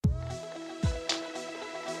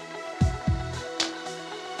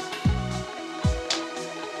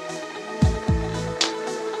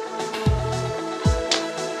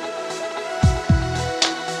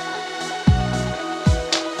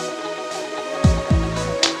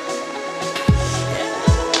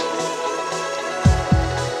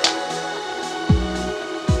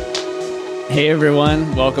Hey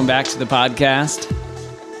everyone, welcome back to the podcast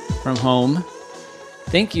from home.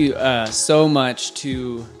 Thank you so much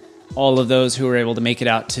to all of those who were able to make it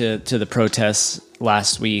out to the protests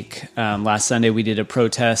last week. Last Sunday we did a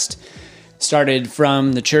protest, started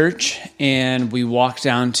from the church, and we walked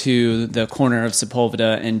down to the corner of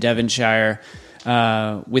Sepulveda in Devonshire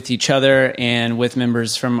with each other and with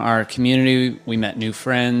members from our community. We met new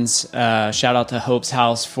friends. Shout out to Hope's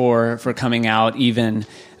House for coming out even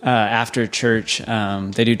after church.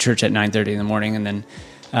 They do church at 9:30 in the morning, and then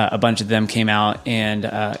a bunch of them came out, and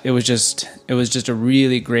it was just a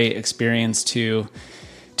really great experience to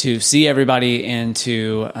see everybody and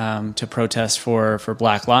to protest for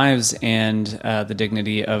Black lives and the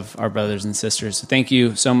dignity of our brothers and sisters. So thank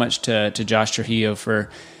you so much to Josh Trujillo for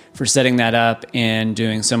setting that up and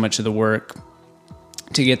doing so much of the work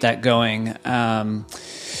to get that going.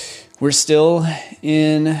 We're still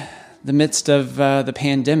in the midst of the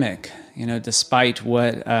pandemic, despite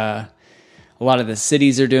what a lot of the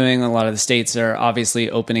cities are doing. A lot of the states are obviously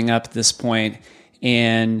opening up at this point.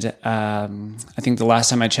 And I think the last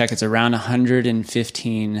time I checked, it's around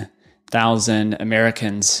 115,000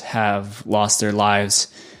 Americans have lost their lives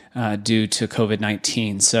due to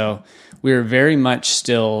COVID-19. So we're very much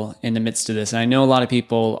still in the midst of this. And I know a lot of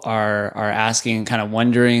people are asking, kind of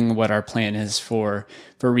wondering what our plan is for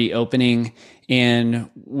reopening.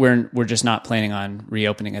 And we're just not planning on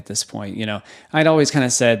reopening at this point. I'd always kind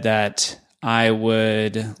of said that I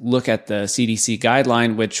would look at the CDC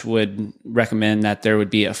guideline, which would recommend that there would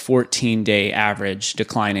be a 14-day average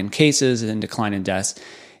decline in cases and decline in deaths.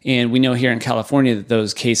 And we know here in California that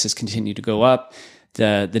those cases continue to go up.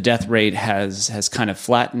 The death rate has kind of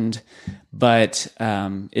flattened, but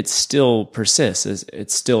it still persists.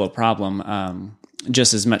 It's still a problem.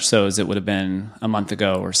 Just as much so as it would have been a month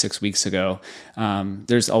ago or 6 weeks ago.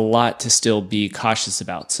 There's a lot to still be cautious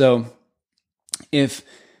about. So if,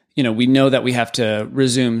 we know that we have to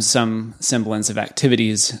resume some semblance of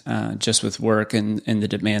activities just with work and the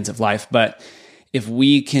demands of life. But if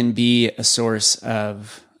we can be a source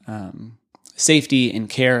of safety and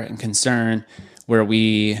care and concern where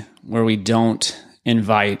we don't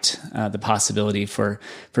invite the possibility for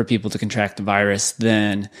people to contract the virus,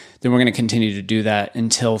 then we're going to continue to do that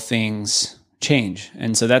until things change.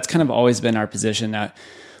 And so that's kind of always been our position, that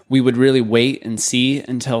we would really wait and see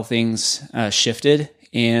until things shifted.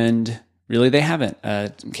 And really they haven't.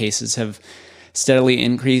 Cases have steadily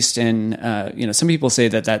increased, and some people say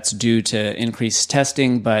that that's due to increased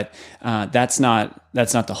testing, but that's not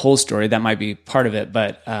the whole story. That might be part of it,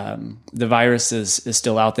 but the virus is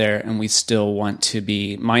still out there, and we still want to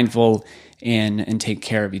be mindful and take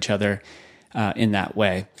care of each other in that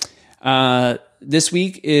way. This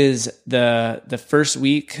week is the first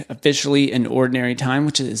week officially in Ordinary Time,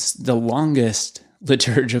 which is the longest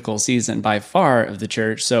liturgical season by far of the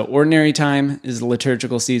church. So Ordinary Time is the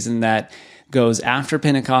liturgical season that goes after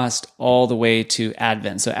Pentecost all the way to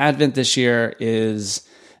Advent. So Advent this year is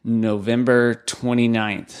November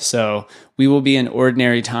 29th. So we will be in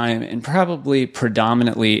Ordinary Time and probably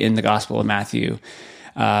predominantly in the Gospel of Matthew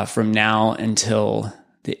from now until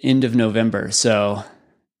the end of November. So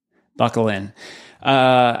buckle in.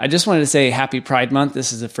 I just wanted to say Happy Pride Month.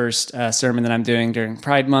 This is the first sermon that I'm doing during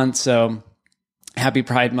Pride Month. So Happy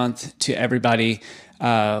Pride Month to everybody.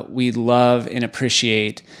 We love and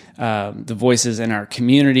appreciate the voices in our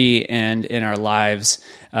community and in our lives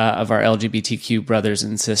of our LGBTQ brothers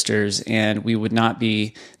and sisters, and we would not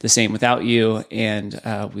be the same without you, and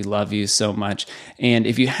we love you so much. And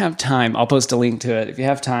if you have time, I'll post a link to it. If you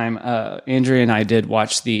have time, Andrea and I did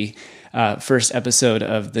watch the first episode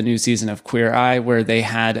of the new season of Queer Eye, where they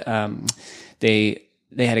had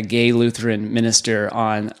they had a gay Lutheran minister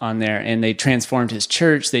on there, and they transformed his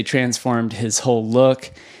church. They transformed his whole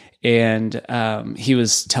look. And he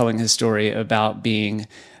was telling his story about being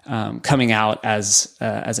coming out as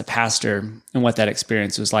a pastor and what that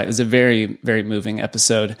experience was like. It was a very, very moving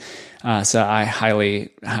episode. So I highly,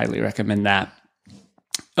 highly recommend that.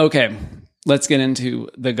 Okay, let's get into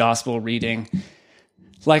the gospel reading.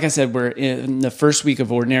 Like I said, we're in the first week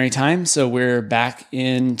of Ordinary Time, so we're back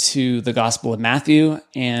into the Gospel of Matthew,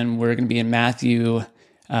 and we're going to be in Matthew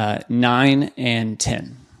 9 and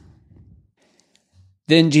 10.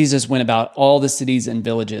 Then Jesus went about all the cities and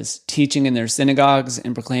villages, teaching in their synagogues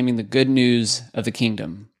and proclaiming the good news of the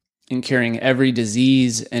kingdom, and curing every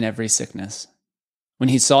disease and every sickness. When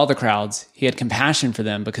he saw the crowds, he had compassion for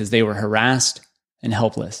them because they were harassed and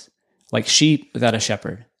helpless, like sheep without a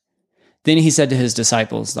shepherd. Then he said to his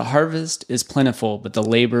disciples, "The harvest is plentiful, but the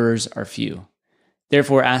laborers are few.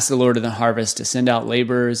 Therefore ask the Lord of the harvest to send out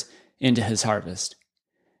laborers into his harvest."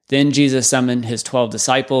 Then Jesus summoned his 12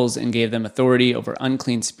 disciples and gave them authority over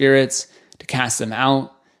unclean spirits to cast them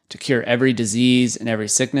out, to cure every disease and every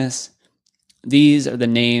sickness. These are the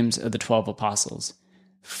names of the 12 apostles.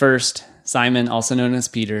 First, Simon, also known as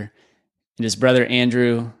Peter, and his brother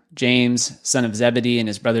Andrew, James, son of Zebedee, and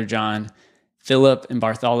his brother John, Philip and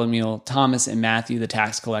Bartholomew, Thomas and Matthew, the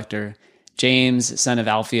tax collector, James, son of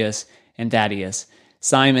Alphaeus, and Thaddeus,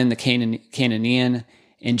 Simon the Canaanian,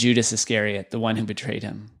 and Judas Iscariot, the one who betrayed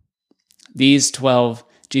him. These 12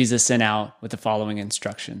 Jesus sent out with the following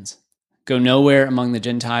instructions. Go nowhere among the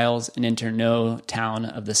Gentiles and enter no town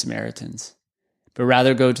of the Samaritans, but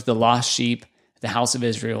rather go to the lost sheep of the house of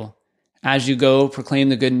Israel. As you go, proclaim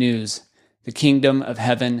the good news. The kingdom of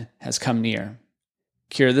heaven has come near.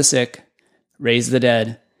 Cure the sick, raise the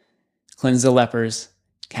dead, cleanse the lepers,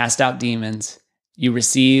 cast out demons. You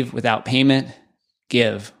receive without payment,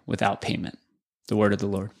 give without payment. The word of the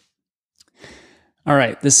Lord. All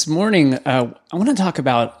right, this morning, I want to talk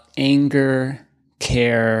about anger,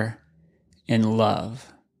 care, and love.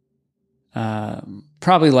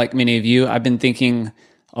 Probably like many of you, I've been thinking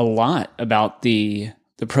a lot about the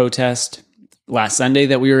protest last Sunday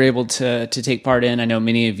that we were able to take part in. I know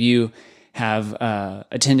many of you have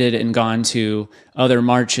attended and gone to other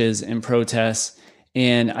marches and protests,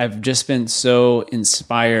 and I've just been so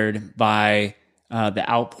inspired by the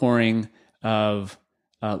outpouring of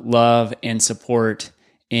love and support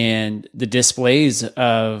and the displays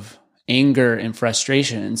of anger and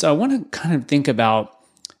frustration. And so I want to kind of think about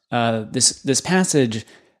this passage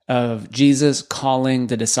of Jesus calling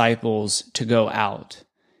the disciples to go out,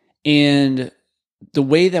 and the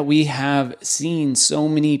way that we have seen so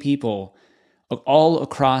many people all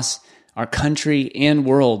across our country and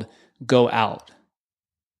world go out.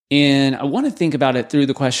 And I want to think about it through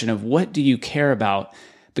the question of what do you care about?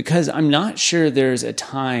 Because I'm not sure there's a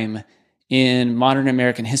time in modern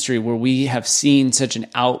American history where we have seen such an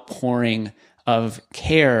outpouring of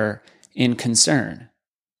care and concern.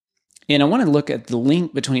 And I want to look at the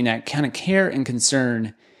link between that kind of care and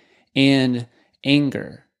concern and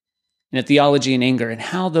anger, and at theology and anger, and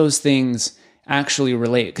how those things actually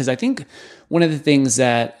relate. Because I think one of the things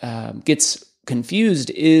that gets confused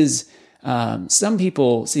is some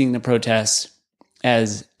people seeing the protests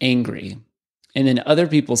as angry, and then other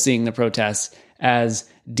people seeing the protests as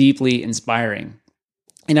deeply inspiring.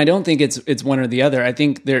 And I don't think it's one or the other. I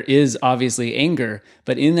think there is obviously anger,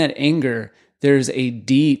 but in that anger, there's a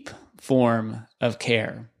deep form of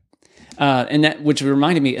care. And that, which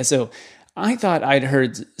reminded me, so I thought I'd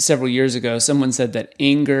heard several years ago, someone said that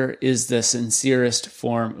anger is the sincerest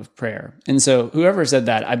form of prayer. And so whoever said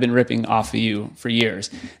that, I've been ripping off of you for years,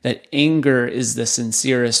 that anger is the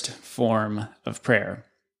sincerest form of prayer.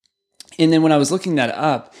 And then when I was looking that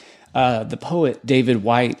up, the poet David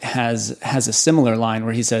White has a similar line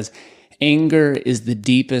where he says, anger is the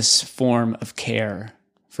deepest form of care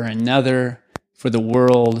for another, for the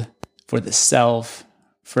world, for the self,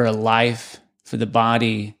 for a life, for the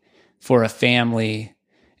body, for a family,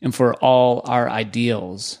 and for all our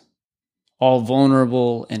ideals, all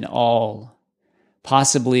vulnerable and all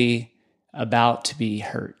possibly about to be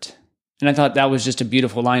hurt. And I thought that was just a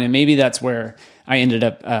beautiful line. And maybe that's where I ended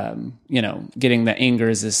up, getting the anger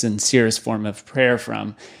is the sincerest form of prayer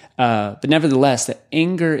from. But nevertheless, the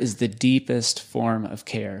anger is the deepest form of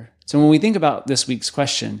care. So when we think about this week's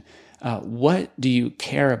question, what do you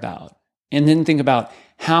care about? And then think about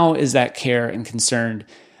how is that care and concern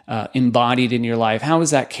embodied in your life? How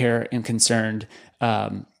is that care and concern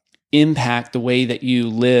impact the way that you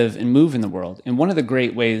live and move in the world? And one of the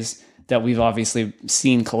great ways that we've obviously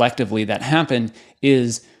seen collectively that happen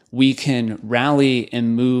is we can rally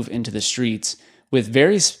and move into the streets with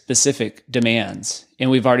very specific demands. And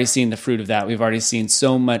we've already seen the fruit of that. We've already seen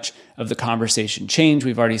so much of the conversation change.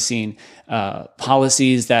 We've already seen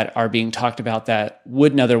policies that are being talked about that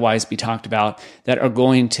wouldn't otherwise be talked about that are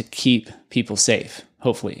going to keep people safe,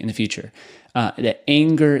 hopefully, in the future. That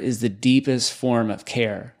anger is the deepest form of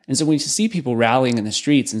care. And so when you see people rallying in the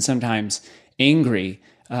streets and sometimes angry,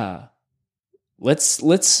 let's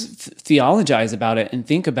theologize about it and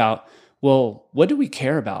think about, well, what do we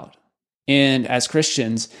care about? And as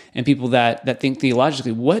Christians and people that think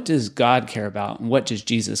theologically, what does God care about and what does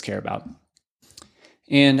Jesus care about?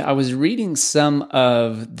 And I was reading some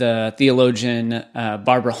of the theologian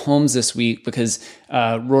Barbara Holmes this week because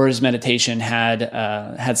Roar's Meditation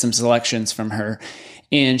had some selections from her.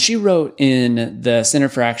 And she wrote in the Center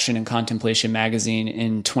for Action and Contemplation magazine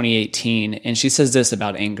in 2018, and she says this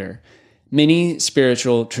about anger. Many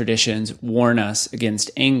spiritual traditions warn us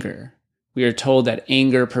against anger. We are told that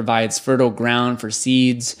anger provides fertile ground for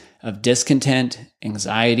seeds of discontent,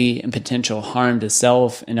 anxiety, and potential harm to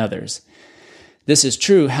self and others. This is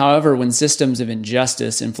true, however, when systems of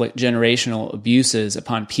injustice inflict generational abuses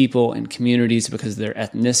upon people and communities because of their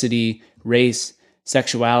ethnicity, race,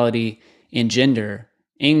 sexuality, and gender,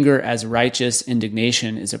 anger as righteous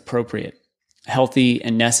indignation is appropriate, healthy,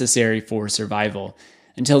 and necessary for survival.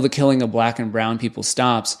 Until the killing of Black and brown people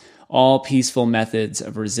stops, all peaceful methods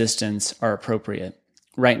of resistance are appropriate.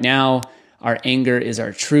 Right now, our anger is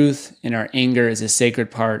our truth, and our anger is a sacred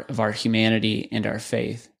part of our humanity and our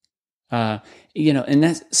faith. And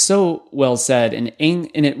that's so well said. And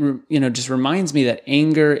it, just reminds me that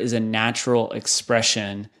anger is a natural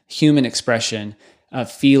expression, human expression of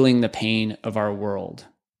feeling the pain of our world.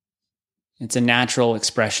 It's a natural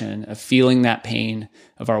expression of feeling that pain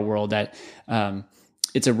of our world, that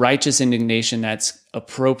it's a righteous indignation that's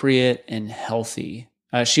appropriate and healthy.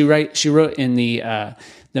 She wrote in the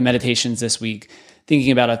meditations this week,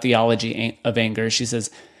 thinking about a theology of anger. She says,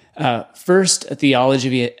 first, a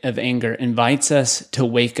theology of anger invites us to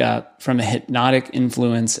wake up from a hypnotic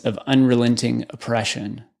influence of unrelenting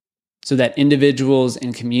oppression so that individuals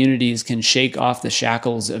and communities can shake off the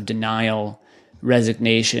shackles of denial,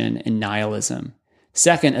 resignation, and nihilism.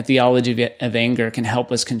 Second, a theology of anger can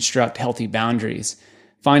help us construct healthy boundaries.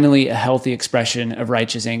 Finally, a healthy expression of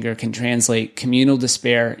righteous anger can translate communal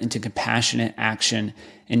despair into compassionate action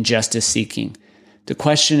and justice seeking. The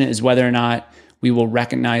question is whether or not we will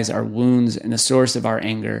recognize our wounds and the source of our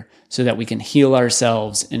anger so that we can heal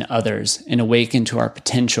ourselves and others and awaken to our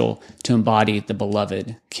potential to embody the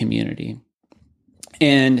beloved community.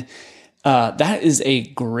 And that is a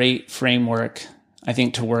great framework, I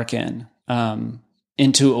think, to work in,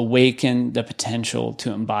 and to awaken the potential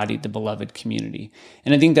to embody the beloved community.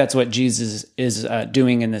 And I think that's what Jesus is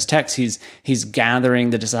doing in this text. He's gathering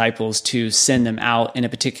the disciples to send them out in a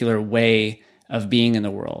particular way of being in the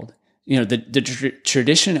world. The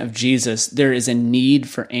tradition of Jesus, there is a need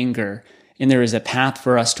for anger, and there is a path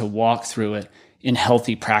for us to walk through it in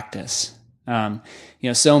healthy practice.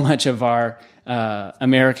 So much of our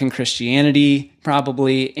American Christianity,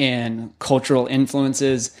 probably, and cultural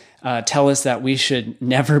influences tell us that we should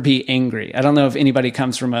never be angry. I don't know if anybody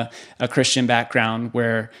comes from a Christian background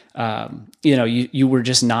where you were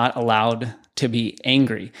just not allowed to be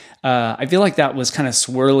angry. I feel like that was kind of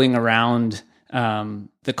swirling around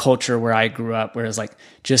the culture where I grew up, where it's like,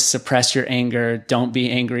 just suppress your anger, don't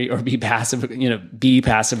be angry, or be passive, be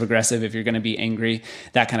passive aggressive if you're going to be angry,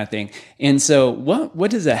 that kind of thing. And so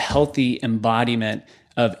what is a healthy embodiment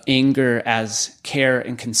of anger as care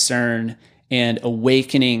and concern and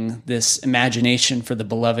awakening this imagination for the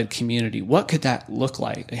beloved community? What could that look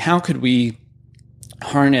like? How could we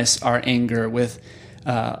harness our anger with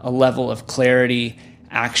a level of clarity,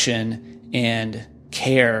 action, and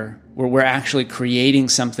care, where we're actually creating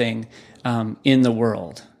something in the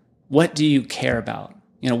world? What do you care about?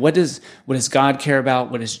 What does God care about?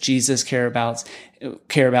 What does Jesus care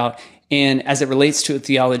about? And as it relates to a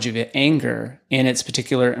theology of anger and its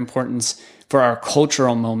particular importance for our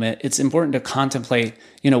cultural moment, it's important to contemplate,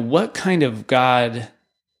 what kind of God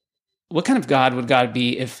would God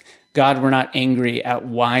be if God were not angry at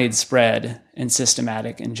widespread and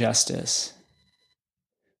systematic injustice?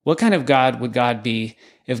 What kind of God would God be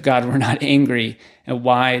if God were not angry at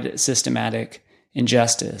wide systematic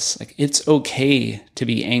injustice? Like, it's okay to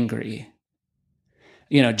be angry.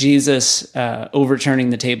 Jesus overturning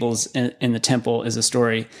the tables in the temple is a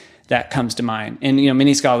story that comes to mind. And,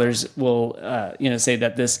 many scholars will, say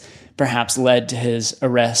that this perhaps led to his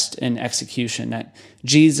arrest and execution, that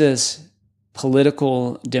Jesus'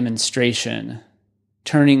 political demonstration,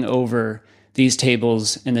 turning over these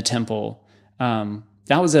tables in the temple,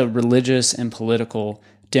 that was a religious and political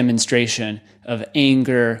demonstration of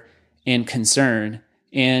anger and concern,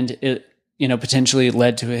 and it, potentially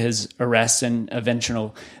led to his arrest and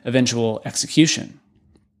eventual execution.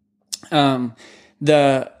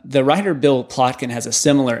 The writer Bill Plotkin has a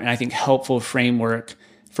similar and I think helpful framework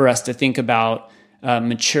for us to think about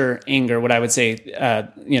mature anger, what I would say,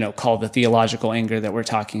 called the theological anger that we're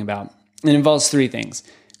talking about. It involves three things: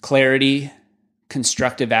 clarity,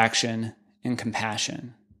 constructive action, and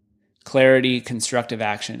compassion. Clarity, constructive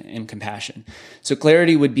action, and compassion. So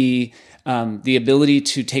clarity would be the ability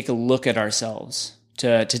to take a look at ourselves,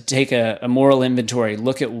 to take a moral inventory,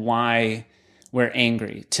 look at why we're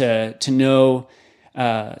angry, to know,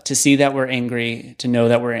 to see that we're angry, to know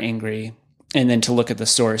that we're angry, and then to look at the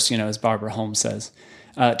source, as Barbara Holmes says,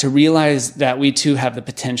 to realize that we too have the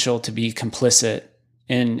potential to be complicit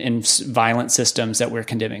in violent systems that we're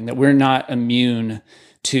condemning, that we're not immune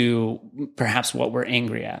to perhaps what we're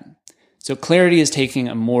angry at. So clarity is taking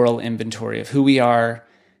a moral inventory of who we are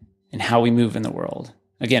and how we move in the world.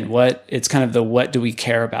 Again, it's kind of the what do we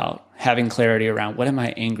care about, having clarity around what am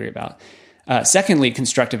I angry about. Secondly,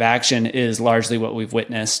 constructive action is largely what we've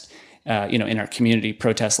witnessed in our community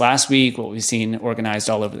protests last week, what we've seen organized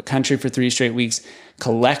all over the country for 3 straight weeks,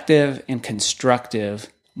 collective and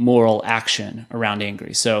constructive moral action around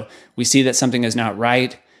anger. So we see that something is not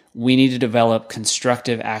right. We need to develop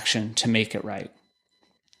constructive action to make it right.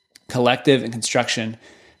 Collective and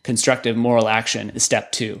constructive moral action is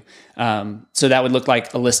step 2. So that would look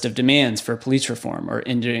like a list of demands for police reform or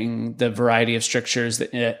ending the variety of strictures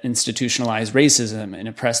that institutionalize racism and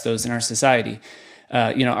oppress those in our society.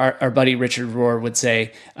 Our buddy Richard Rohr would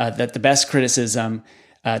say that the best criticism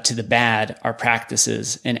to the bad are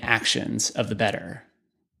practices and actions of the better.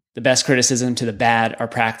 The best criticism to the bad are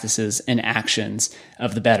practices and actions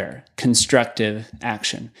of the better. Constructive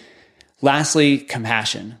action. Lastly,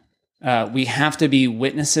 compassion. We have to be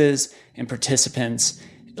witnesses and participants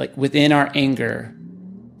within our anger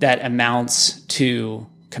that amounts to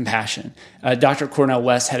compassion. Dr. Cornel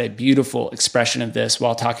West had a beautiful expression of this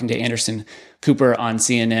while talking to Anderson Cooper on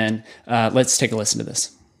CNN. Let's take a listen to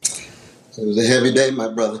this. It was a heavy day,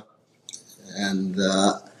 my brother. And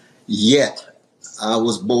yet I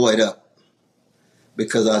was buoyed up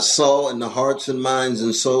because I saw in the hearts and minds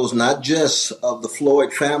and souls, not just of the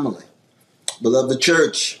Floyd family, but of the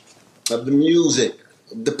church, of the music,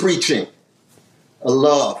 of the preaching, a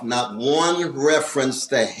love, not one reference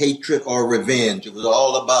to hatred or revenge. It was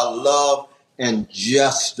all about love and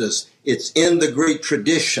justice. It's in the great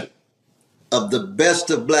tradition of the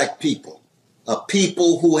best of black people, a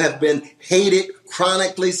people who have been hated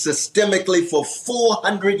chronically, systemically for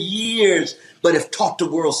 400 years, but have taught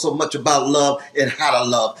the world so much about love and how to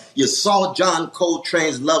love. You saw John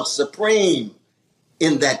Coltrane's Love Supreme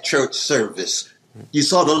in that church service. You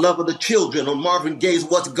saw the love of the children on Marvin Gaye's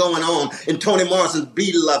What's Going On and Toni Morrison's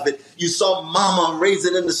Beloved. You saw Mama Raise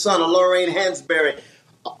It in the Sun of Lorraine Hansberry.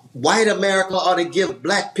 White America ought to give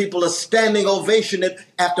black people a standing ovation that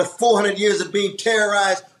after 400 years of being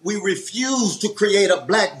terrorized, we refuse to create a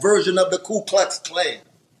black version of the Ku Klux Klan.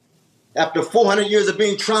 After 400 years of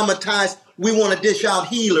being traumatized, we want to dish out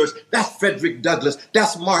healers. That's Frederick Douglass.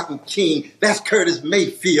 That's Martin King. That's Curtis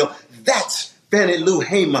Mayfield. That's Fannie Lou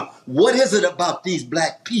Hamer. What is it about these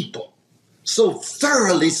black people? So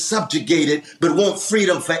thoroughly subjugated, but want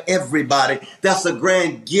freedom for everybody. That's a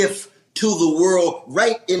grand gift to the world,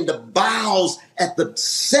 right in the bowels, at the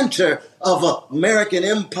center of an American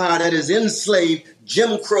empire that is enslaved,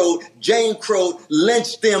 Jim Crow, Jane Crow,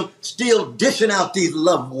 lynched them, still dishing out these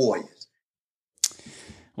love warriors.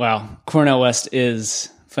 Wow. Cornel West is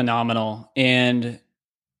phenomenal and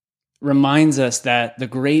reminds us that the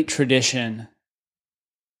great tradition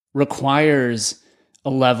requires a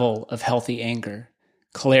level of healthy anger,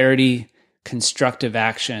 clarity, constructive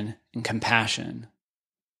action, and compassion.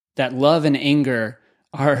 That love and anger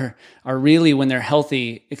are really, when they're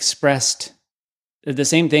healthy, expressed the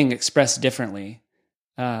same thing, expressed differently.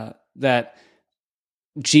 That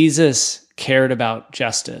Jesus cared about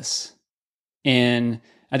justice. And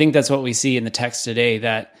I think that's what we see in the text today,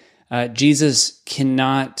 that Jesus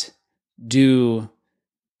cannot do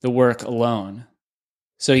the work alone.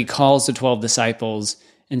 So he calls the 12 disciples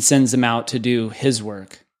and sends them out to do his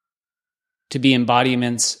work, to be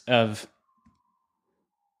embodiments of,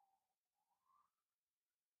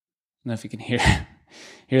 I don't know if you can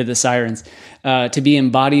hear the sirens, to be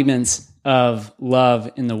embodiments of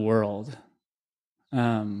love in the world.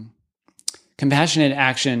 Compassionate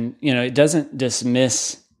action, it doesn't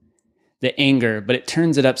dismiss the anger, but it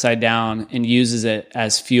turns it upside down and uses it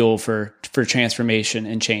as fuel for transformation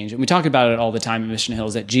and change. And we talk about it all the time in Mission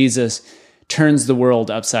Hills, that Jesus turns the world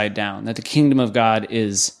upside down, that the kingdom of God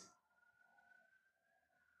is...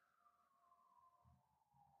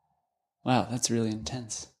 Wow, that's really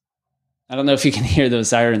intense. I don't know if you can hear those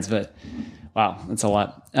sirens, but wow, that's a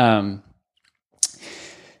lot.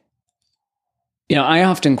 I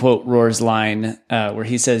often quote Rohr's line where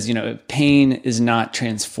he says, pain is not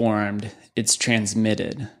transformed, it's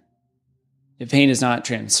transmitted. If pain is not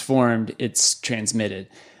transformed, it's transmitted.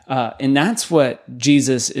 And that's what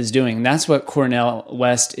Jesus is doing. That's what Cornel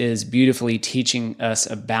West is beautifully teaching us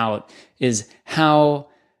about, is how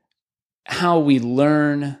we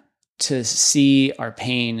learn to see our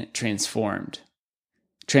pain transformed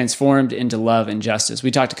into love and justice. We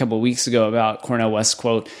talked a couple of weeks ago about Cornel West's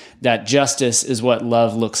quote that justice is what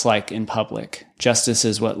love looks like in public. Justice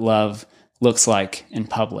is what love looks like in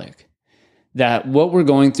public. That what we're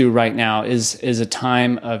going through right now is a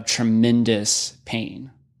time of tremendous pain.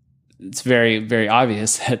 It's very, very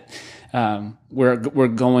obvious that We're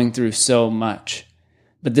going through so much.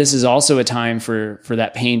 But this is also a time for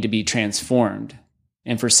that pain to be transformed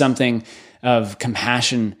and for something of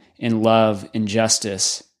compassion and love and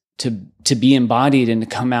justice to be embodied and to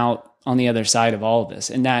come out on the other side of all of this.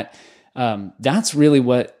 And that's really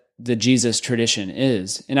what the Jesus tradition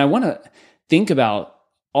is. And I want to think about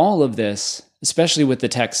all of this, especially with the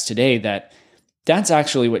text today, that's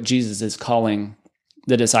actually what Jesus is calling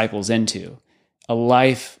the disciples into, a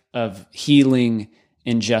life of healing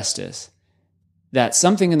and justice, that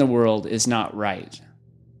something in the world is not right.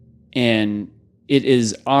 And it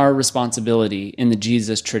is our responsibility in the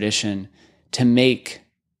Jesus tradition to make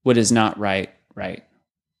what is not right, right,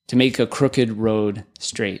 to make a crooked road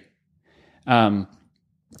straight. Barbara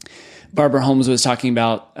Holmes was talking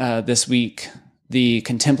about this week the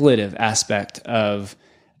contemplative aspect of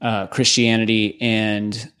Christianity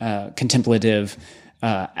and contemplative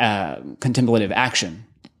action.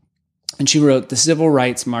 And she wrote, the civil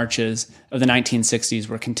rights marches of the 1960s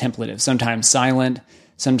were contemplative, sometimes silent,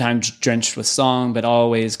 sometimes drenched with song, but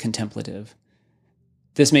always contemplative.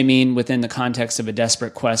 This may mean within the context of a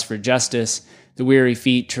desperate quest for justice, the weary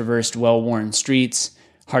feet traversed well-worn streets,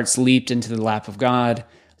 hearts leaped into the lap of God.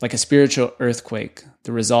 Like a spiritual earthquake,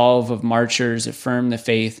 the resolve of marchers affirmed the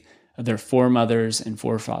faith of their foremothers and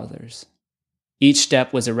forefathers. Each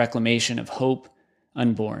step was a reclamation of hope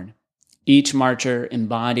unborn. Each marcher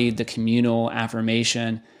embodied the communal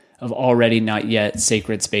affirmation of already not yet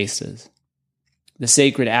sacred spaces. The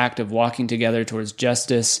sacred act of walking together towards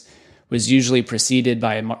justice was usually preceded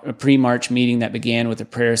by a pre-march meeting that began with a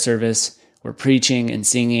prayer service where preaching and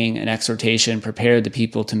singing and exhortation prepared the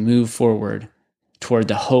people to move forward toward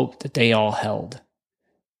the hope that they all held.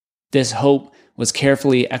 This hope was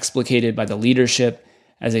carefully explicated by the leadership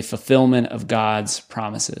as a fulfillment of God's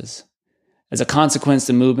promises. As a consequence,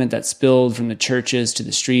 the movement that spilled from the churches to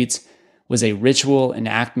the streets was a ritual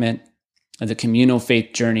enactment of the communal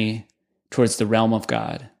faith journey towards the realm of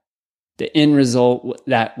God. The end result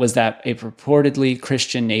was that a purportedly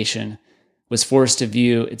Christian nation was forced to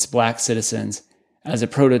view its black citizens as a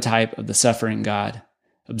prototype of the suffering God,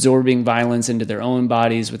 absorbing violence into their own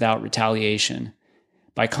bodies without retaliation.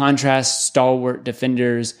 By contrast, stalwart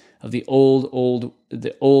defenders of the old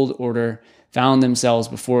order found themselves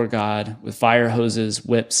before God with fire hoses,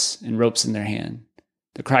 whips, and ropes in their hand.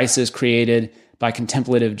 The crisis created by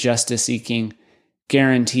contemplative justice seeking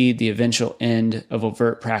guaranteed the eventual end of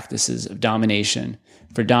overt practices of domination,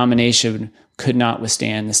 for domination could not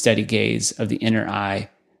withstand the steady gaze of the inner eye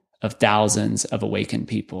of thousands of awakened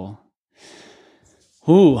people.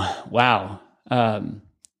 Ooh, wow.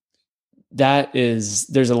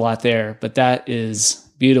 There's a lot there, but that is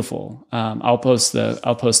beautiful. I'll post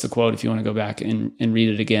the quote if you want to go back and read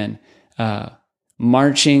it again.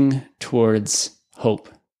 Marching towards hope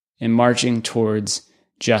and marching towards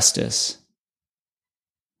justice,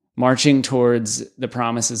 marching towards the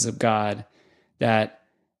promises of God that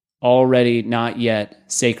already not yet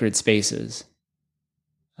sacred spaces.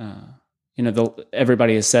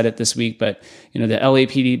 Everybody has said it this week, but the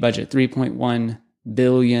LAPD budget, $3.1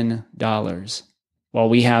 billion, while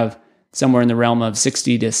we have somewhere in the realm of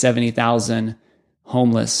 60 to 70,000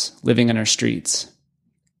 homeless living in our streets.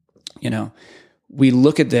 We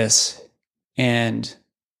look at this and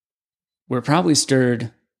we're probably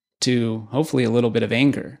stirred to hopefully a little bit of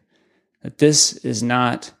anger that this is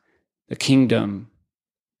not the kingdom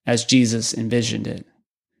as Jesus envisioned it.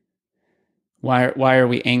 Why are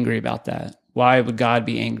we angry about that? Why would God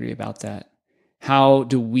be angry about that? How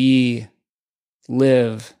do we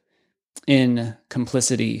live in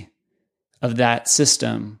complicity of that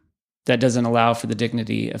system that doesn't allow for the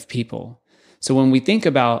dignity of people? So when we think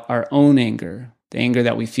about our own anger, the anger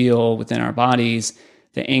that we feel within our bodies,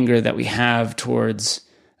 the anger that we have towards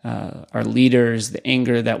our leaders, the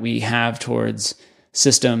anger that we have towards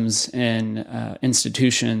systems and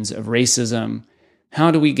institutions of racism, how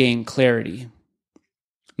do we gain clarity,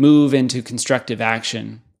 move into constructive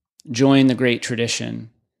action, join the great tradition,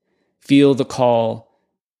 feel the call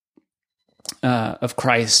of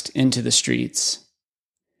Christ into the streets?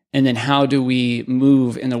 And then how do we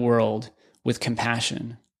move in the world with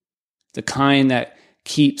compassion, the kind that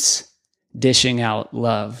keeps dishing out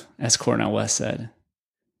love, as Cornel West said?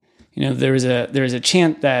 There is a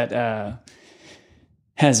chant that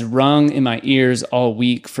has rung in my ears all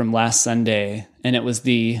week from last Sunday, and it was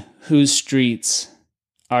the "Whose streets?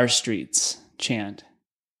 Our streets" chant.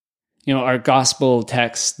 Our gospel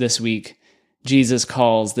text this week, Jesus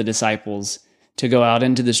calls the disciples to go out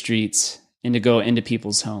into the streets and to go into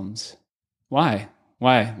people's homes. Why?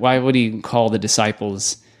 Why would he call the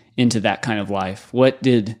disciples into that kind of life? What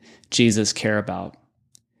did Jesus care about?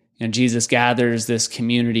 Jesus gathers this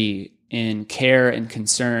community in care and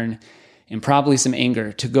concern and probably some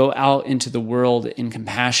anger to go out into the world in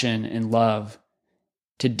compassion and love,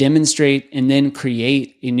 to demonstrate and then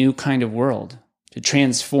create a new kind of world, to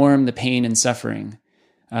transform the pain and suffering.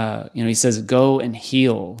 He says, go and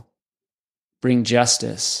heal, bring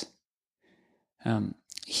justice.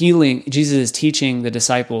 Healing, Jesus is teaching the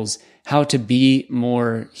disciples how to be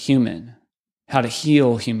more human, how to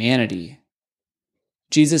heal humanity.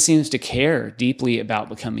 Jesus seems to care deeply about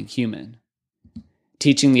becoming human,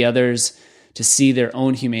 teaching the others to see their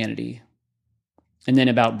own humanity, and then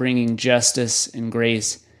about bringing justice and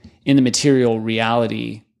grace in the material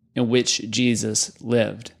reality in which Jesus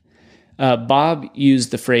lived. Bob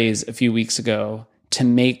used the phrase a few weeks ago, to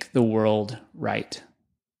make the world right.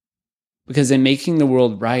 Because in making the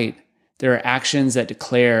world right, there are actions that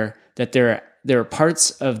declare that there are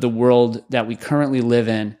parts of the world that we currently live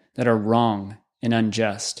in that are wrong and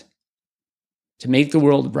unjust. To make the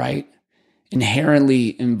world right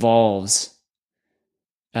inherently involves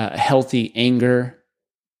healthy anger,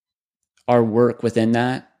 our work within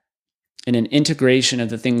that, and an integration of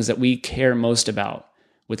the things that we care most about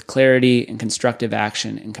with clarity and constructive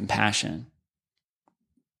action and compassion.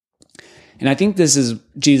 And I think this is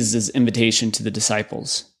Jesus' invitation to the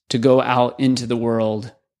disciples, to go out into the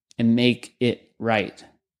world and make it right,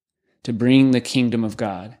 to bring the kingdom of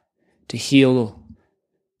God, to heal,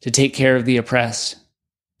 to take care of the oppressed,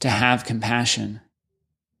 to have compassion.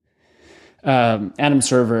 Adam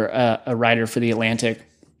Server, a writer for The Atlantic,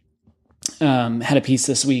 had a piece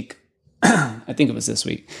this week, I think it was this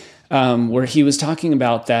week, where he was talking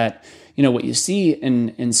about that, what you see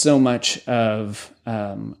in so much of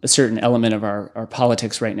a certain element of our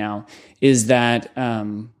politics right now is that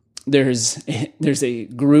there's a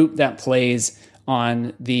group that plays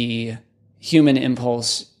on the human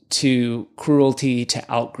impulse to cruelty to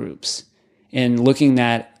outgroups, and looking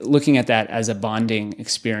at that as a bonding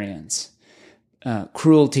experience,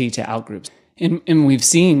 cruelty to outgroups. And we've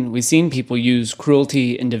seen people use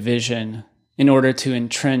cruelty and division in order to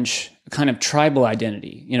entrench a kind of tribal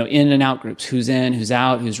identity, in and out groups, who's in, who's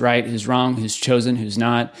out, who's right, who's wrong, who's chosen, who's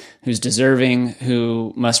not, who's deserving,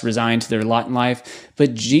 who must resign to their lot in life.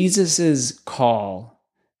 But Jesus's call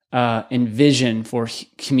and vision for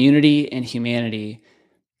community and humanity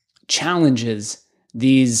challenges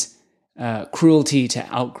these cruelty to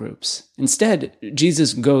outgroups. Instead,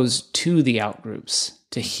 Jesus goes to the outgroups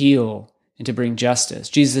to heal and to bring justice.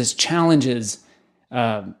 Jesus challenges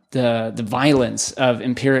the violence of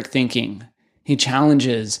empiric thinking. He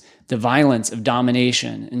challenges the violence of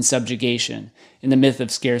domination and subjugation in the myth of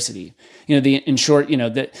scarcity. In short,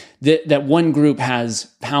 that one group has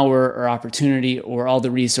power or opportunity or all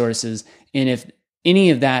the resources, and if any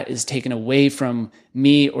of that is taken away from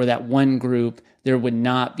me or that one group, there would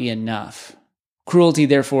not be enough. Cruelty,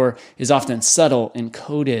 therefore, is often subtle and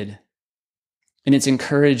coded, and it's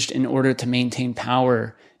encouraged in order to maintain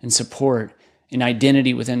power and support and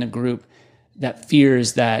identity within a group that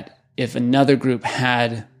fears that if another group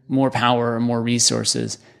had more power or more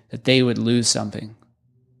resources, that they would lose something.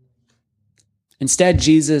 Instead,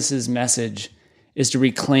 Jesus' message is to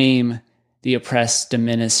reclaim the oppressed,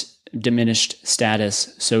 diminished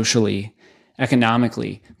status socially,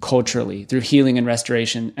 economically, culturally, through healing and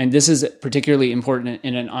restoration. And this is particularly important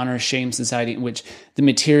in an honor-shame society in which the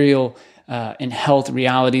material and health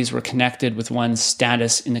realities were connected with one's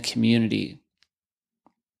status in the community.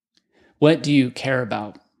 What do you care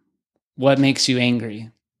about? What makes you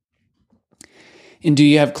angry? And do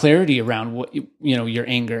you have clarity around what your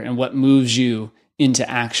anger and what moves you into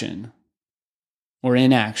action or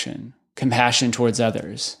inaction, compassion towards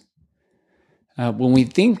others? When we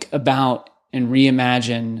think about and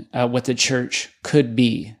reimagine what the church could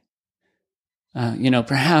be,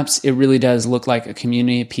 perhaps it really does look like a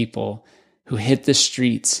community of people who hit the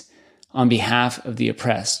streets on behalf of the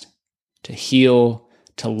oppressed to heal,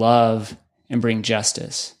 to love, and bring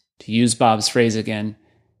justice. To use Bob's phrase again,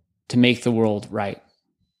 to make the world right.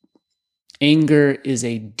 Anger is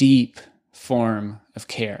a deep form of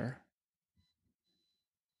care.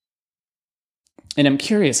 And I'm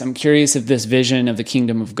curious if this vision of the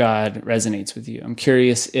kingdom of God resonates with you. I'm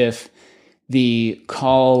curious if the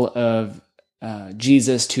call of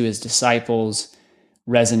Jesus to his disciples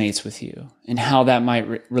resonates with you, and how that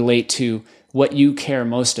might relate to what you care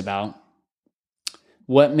most about,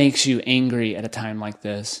 what makes you angry at a time like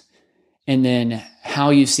this, and then how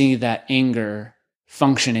you see that anger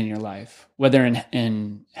function in your life, whether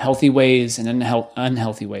in healthy ways and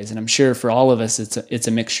unhealthy ways. And I'm sure for all of us, it's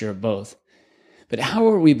a mixture of both. But how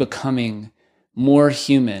are we becoming more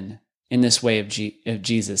human in this way of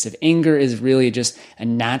Jesus, if anger is really just a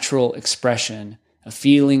natural expression of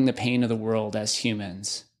feeling the pain of the world as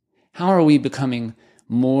humans, how are we becoming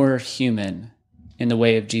more human in the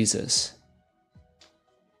way of Jesus?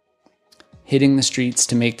 Hitting the streets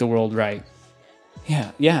to make the world right.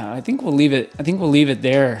 Yeah. I think we'll leave it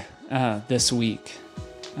there this week.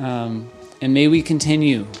 And may we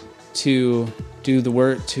continue to do the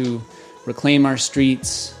work to reclaim our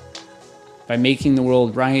streets by making the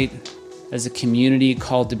world right as a community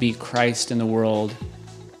called to be Christ in the world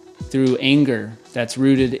through anger that's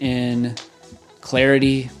rooted in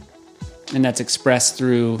clarity and that's expressed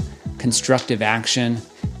through constructive action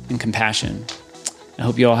and compassion. I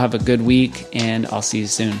hope you all have a good week, and I'll see you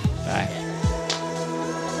soon. Bye.